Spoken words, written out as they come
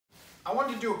I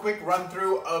wanted to do a quick run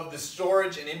through of the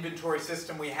storage and inventory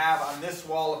system we have on this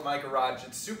wall of my garage.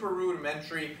 It's super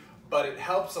rudimentary, but it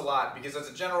helps a lot because as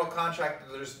a general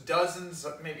contractor, there's dozens,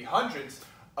 maybe hundreds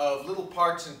of little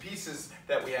parts and pieces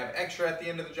that we have extra at the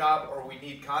end of the job or we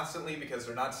need constantly because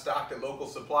they're not stocked at local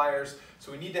suppliers.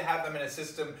 So we need to have them in a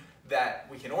system that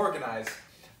we can organize.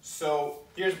 So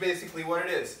here's basically what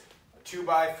it is. A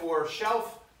 2x4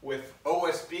 shelf with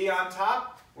OSB on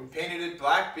top. We painted it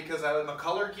black because I'm a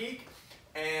color geek,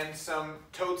 and some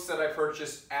totes that I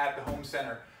purchased at the home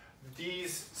center.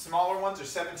 These smaller ones are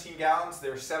 17 gallons.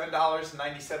 They're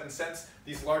 $7.97.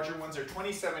 These larger ones are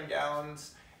 27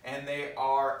 gallons, and they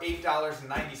are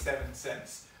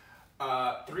 $8.97.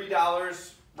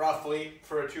 $3 roughly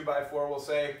for a 2x4, we'll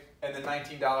say, and then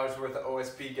 $19 worth of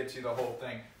OSB gets you the whole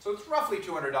thing. So it's roughly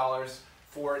 $200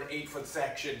 for an 8-foot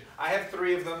section. I have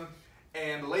 3 of them,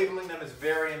 and labeling them is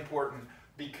very important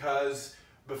because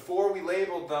before we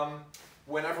labeled them,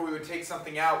 whenever we would take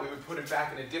something out, we would put it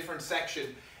back in a different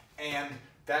section, and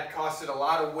that costed a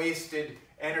lot of wasted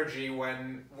energy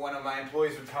when one of my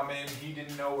employees would come in, he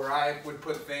didn't know where I would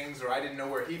put things, or I didn't know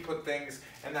where he put things,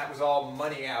 and that was all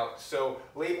money out. So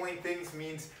labeling things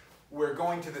means we're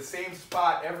going to the same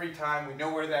spot every time, we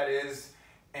know where that is,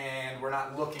 and we're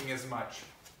not looking as much.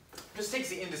 Just takes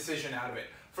the indecision out of it.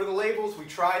 For the labels, we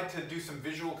tried to do some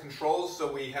visual controls,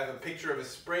 so we have a picture of a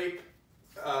spray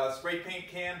paint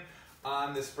can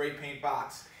on the spray paint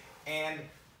box. And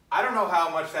I don't know how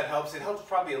much that helps. It helps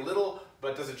probably a little,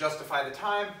 but does it justify the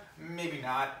time? Maybe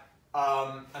not.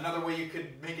 Another way you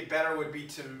could make it better would be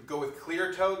to go with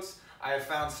clear totes. I have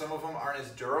found some of them aren't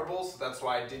as durable, so that's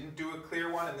why I didn't do a clear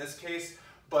one in this case,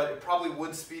 but it probably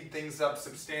would speed things up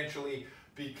substantially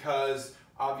because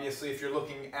obviously if you're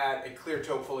looking at a clear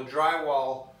tote full of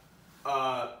drywall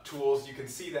tools, you can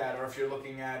see that, or if you're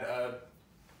looking at a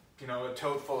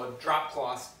tote full of drop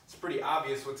cloths, it's pretty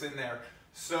obvious what's in there.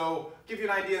 So give you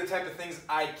an idea of the type of things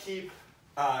I keep: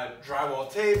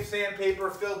 drywall tape,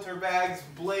 sandpaper, filter bags,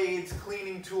 blades,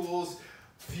 cleaning tools,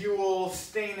 fuel,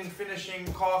 stain and finishing,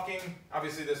 caulking.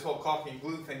 Obviously this whole caulking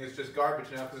glue thing is just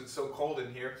garbage now because it's so cold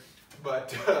in here.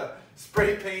 But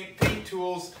spray paint, paint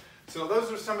tools. So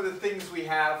those are some of the things we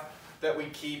have that we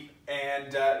keep,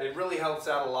 and it really helps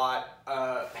out a lot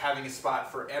having a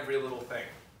spot for every little thing.